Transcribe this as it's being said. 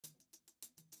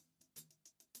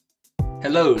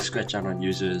Hello, Scratch Addon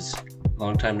users.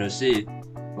 Long time no see.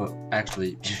 Well,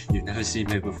 actually, you've never seen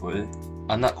me before.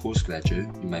 I'm not Cool Scratcher,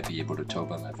 you might be able to tell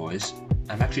by my voice.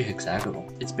 I'm actually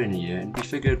Hexagonal. It's been a year and we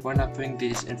figured why not bring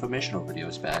these informational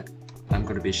videos back. I'm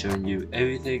going to be showing you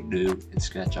everything new in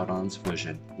Scratch Addons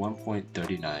version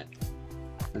 1.39.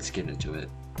 Let's get into it.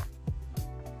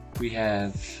 We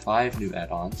have 5 new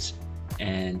add-ons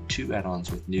and 2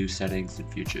 add-ons with new settings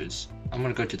and features. I'm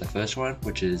going to go to the first one,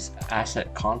 which is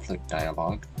Asset Conflict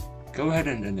Dialog. Go ahead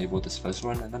and enable this first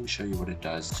one and let me show you what it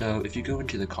does. So if you go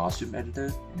into the costume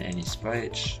editor in any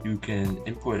sprite, you can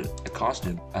import a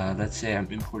costume. Let's say I'm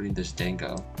importing this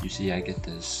Dango. You see I get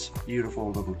this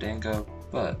beautiful little Dango,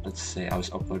 but let's say I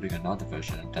was uploading another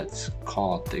version that's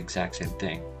called the exact same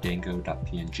thing,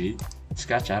 dango.png.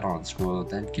 Scratch Addons will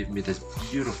then give me this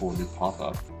beautiful new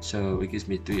pop-up. So it gives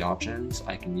me 3 options.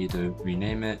 I can either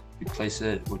rename it, replace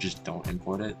it, or just don't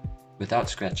import it. Without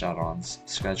Scratch Addons,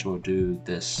 Scratch will do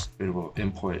this. It will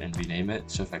import and rename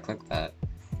it. So if I click that,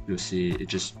 you'll see it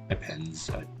just appends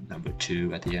number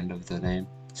 2 at the end of the name.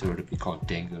 So it'll be called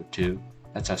Dango 2.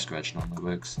 That's how Scratch normally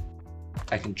works.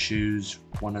 I can choose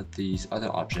one of these other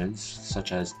options,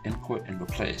 such as import and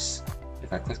replace.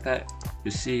 If I click that,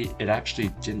 you'll see it actually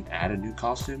didn't add a new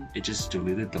costume, it just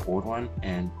deleted the old one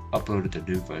and uploaded the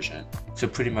new version. So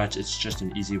pretty much it's just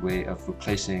an easy way of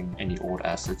replacing any old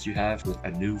assets you have with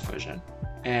a new version.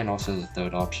 And also the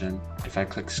third option, if I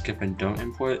click skip and don't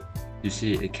import, you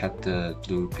see it kept the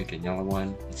blue, pink, and yellow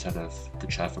one instead of the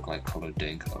traffic light colored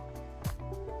Dango.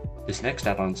 This next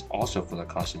add-on is also for the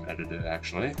costume editor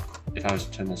actually. If I was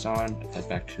to turn this on, head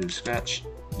back to Scratch,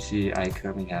 you see I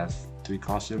currently have 3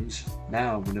 costumes.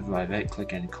 Now whenever I right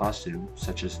click any costume,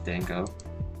 such as Dango,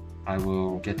 I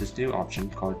will get this new option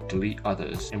called delete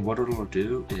others, and what it'll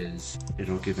do is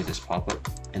it'll give me this pop-up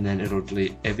and then it'll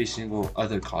delete every single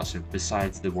other costume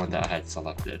besides the one that I had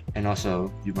selected. And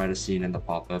also you might have seen in the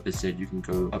pop-up it said you can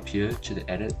go up here to the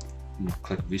edit and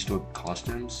click restore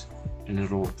costumes and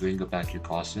it'll bring back your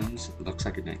costumes. It looks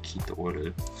like it didn't keep the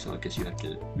order, so I guess you have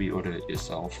to reorder it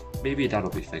yourself. Maybe that'll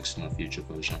be fixed in a future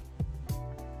version.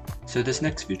 So this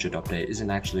next featured update isn't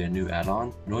actually a new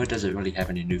add-on, nor does it really have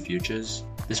any new features.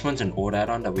 This one's an old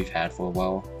add-on that we've had for a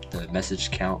while, the message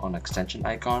count on extension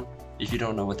icon. If you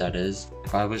don't know what that is,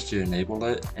 if I was to enable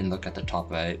it and look at the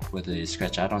top right where the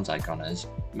Scratch Addons icon is,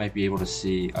 you might be able to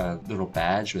see a little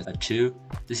badge with a 2.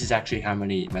 This is actually how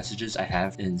many messages I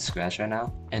have in Scratch right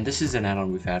now, and this is an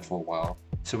add-on we've had for a while.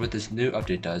 So what this new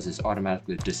update does is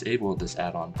automatically disable this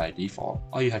add-on by default.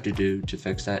 All you have to do to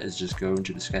fix that is just go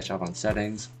into the Scratch Addon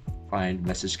settings, find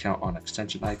message count on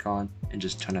extension icon, and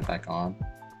just turn it back on.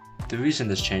 The reason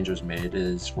this change was made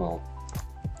is, well,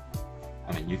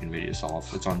 I mean, you can read it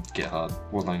yourself. It's on GitHub.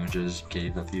 World Languages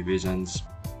gave a few reasons.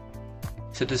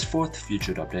 So this 4th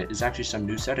featured update is actually some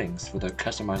new settings. For the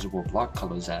Customizable block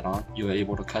colors add-on, you are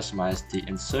able to customize the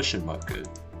insertion marker.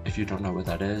 If you don't know what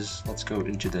that is, let's go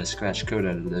into the Scratch code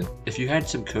editor. If you had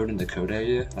some code in the code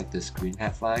area, like this green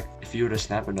hat flag, if you were to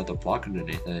snap another block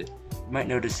underneath it, you might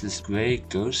notice this gray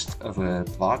ghost of a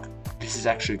block. This is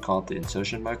actually called the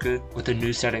insertion marker. What the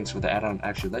new settings for the add-on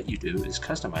actually let you do is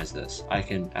customize this. I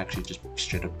can actually just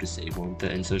straight up disable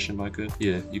the insertion marker.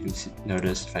 Here, you can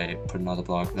notice if I put another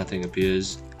block, nothing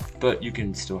appears, but you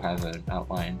can still have an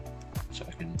outline. So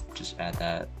I can just add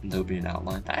that and there'll be an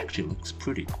outline. That actually looks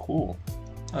pretty cool.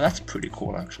 Oh, that's pretty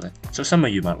cool actually. So some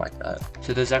of you might like that.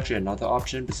 So there's actually another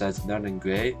option besides none and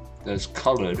gray. There's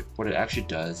colored. What it actually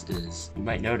does is, you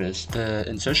might notice the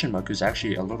insertion marker is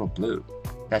actually a little blue.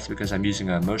 That's because I'm using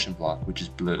a motion block, which is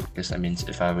blue. I guess that means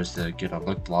if I was to get a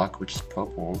look block, which is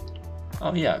purple.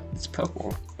 Oh yeah, it's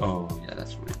purple. Oh yeah,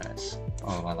 that's really nice.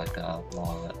 Oh, I like that a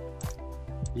lot.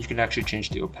 You can actually change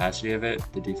the opacity of it.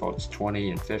 The default is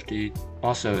 20 and 50.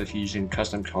 Also, if you're using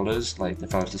custom colors, like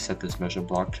if I was to set this motion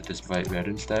block to this bright red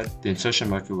instead, the insertion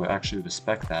marker will actually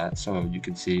respect that, so you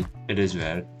can see it is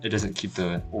red. It doesn't keep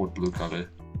the old blue color.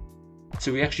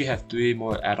 So we actually have 3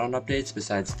 more add-on updates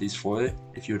besides these 4.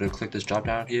 If you were to click this drop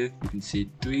down here, you can see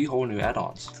 3 whole new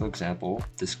add-ons. For example,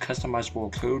 this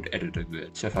customizable code editor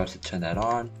grid. So if I was to turn that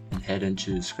on and head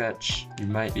into Scratch, you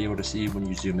might be able to see when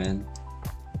you zoom in,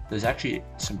 there's actually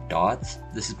some dots.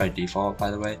 This is by default, by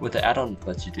the way. What the add-on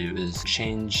lets you do is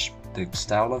change the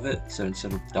style of it. So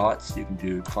instead of dots, you can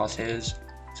do crosshairs.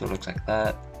 So it looks like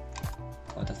that.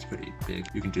 Oh, that's pretty big.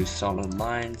 You can do solid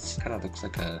lines. Kind of looks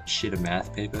like a sheet of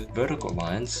math paper. Vertical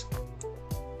lines.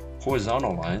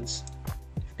 Horizontal lines.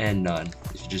 And none,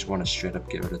 if you just want to straight up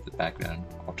get rid of the background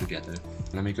altogether.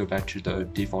 Let me go back to the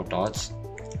default dots.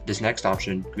 This next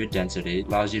option, grid density,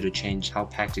 allows you to change how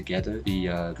packed together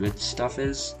the grid stuff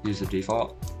is. Use the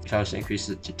default. If I was to increase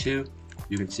it to 2,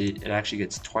 you can see it actually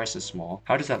gets twice as small.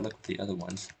 How does that look with the other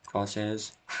ones?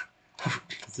 Crosshairs?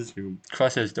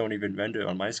 Crosshairs don't even render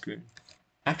on my screen.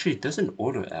 Actually, it does an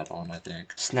order add-on, I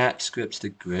think. Snap scripts the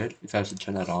grid, if I was to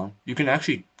turn that on. You can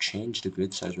actually change the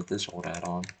grid size with this old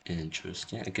add-on.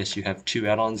 Interesting. I guess you have 2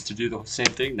 add-ons to do the same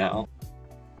thing now.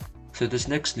 So this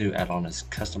next new add-on is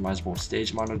customizable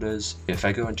stage monitors. If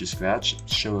I go into Scratch,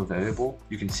 show a variable,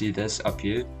 you can see this up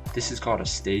here. This is called a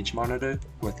stage monitor.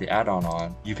 With the add-on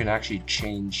on, you can actually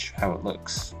change how it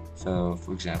looks. So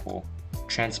for example,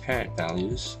 transparent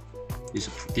values. These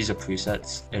are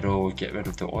presets. It'll get rid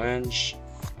of the orange.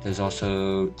 There's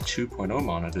also 2.0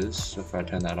 monitors, so if I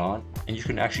turn that on, and you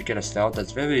can actually get a style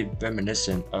that's very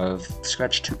reminiscent of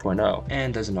Scratch 2.0.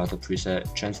 And there's another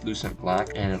preset, translucent black,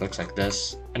 and it looks like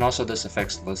this. And also this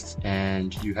effects list,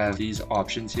 and you have these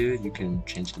options here. You can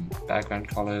change the background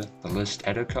color, the list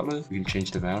header color, you can change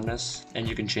the roundness, and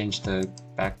you can change the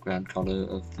background color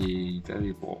of the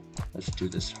variable. Let's do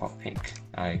this hot pink.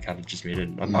 I kind of just made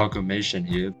an amalgamation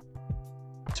here.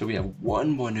 So we have one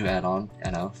more new add-on,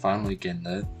 and finally getting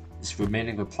there. This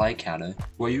remaining reply counter.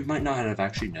 What you might not have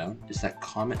actually known is that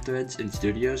comment threads in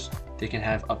studios, they can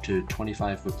have up to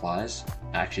 25 replies.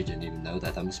 I actually didn't even know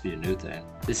that, that must be a new thing.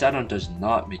 This add-on does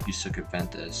not make you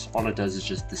circumvent this. All it does is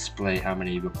just display how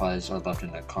many replies are left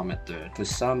in a comment thread. For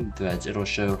some threads, it'll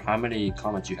show how many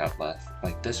comments you have left.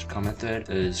 Like this comment thread,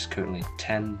 there's currently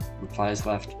 10 replies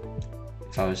left.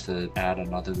 If I was to add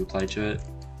another reply to it,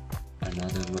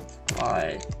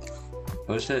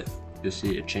 post it, you'll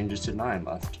see it changes to 9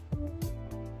 left.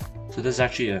 So there's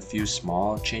actually a few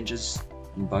small changes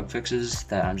and bug fixes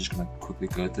that I'm just going to quickly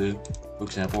go through. For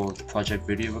example, the project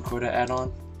video recorder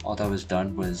add-on, all that was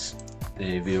done was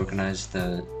they reorganized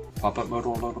the pop-up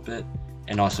modal a little bit,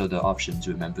 and also the options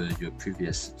remember your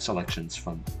previous selections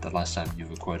from the last time you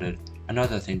recorded.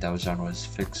 Another thing that was done was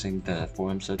fixing the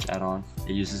forum search add-on.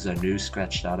 It uses a new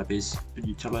Scratch database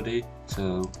utility,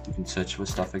 so you can search for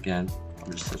stuff again.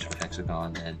 I'm just search for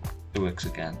Hexagon and it works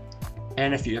again.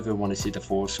 And if you ever want to see the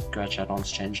full Scratch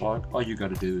Addons changelog, all you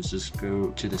gotta do is just go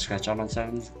to the Scratch Addon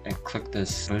settings and click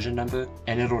this version number,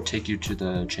 and it'll take you to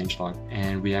the changelog.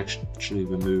 And we actually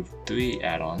removed 3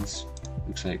 add-ons.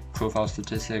 Looks like profile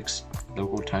statistics,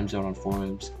 local time zone on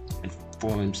forums, and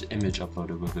forums image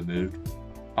uploader were removed.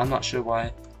 I'm not sure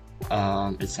why.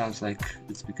 It sounds like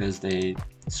it's because they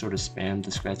sort of spammed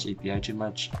the Scratch API too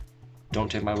much. Don't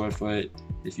take my word for it.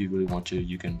 If you really want to,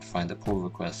 you can find the pull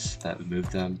requests that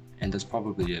removed them, and there's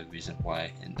probably a reason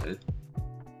why in there.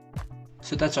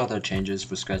 So that's all the changes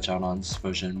for Scratch Addons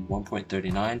version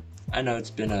 1.39. I know it's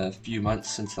been a few months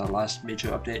since the last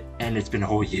major update, and it's been a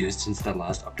whole year since the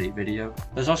last update video.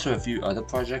 There's also a few other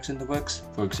projects in the works.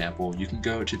 For example, you can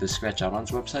go to the Scratch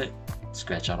Addons website,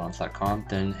 scratchaddons.com,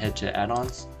 then head to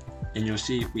add-ons, and you'll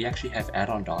see we actually have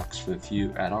add-on docs for a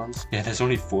few add-ons. Yeah, there's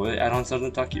only 4 add-ons that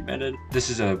are documented. This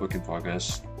is a work in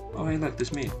progress. Oh hey look,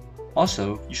 there's me.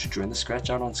 Also, you should join the Scratch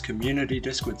Addons community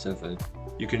Discord server.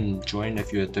 You can join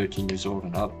if you're 13 years old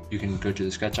and up. You can go to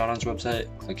the Scratch Addons website,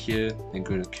 click here, then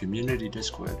go to community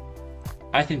Discord.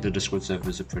 I think the Discord server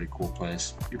is a pretty cool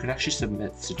place. You can actually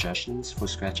submit suggestions for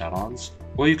Scratch Addons,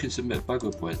 or you can submit bug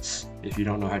reports if you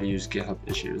don't know how to use GitHub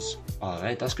issues.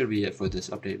 Alright, that's gonna be it for this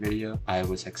update video. I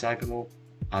was Hexagonal.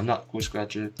 I'm not Cool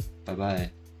Scratcher. Bye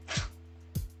bye.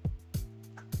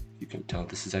 You can tell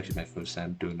this is actually my first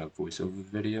time doing a voiceover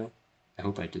video. I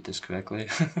hope I did this correctly.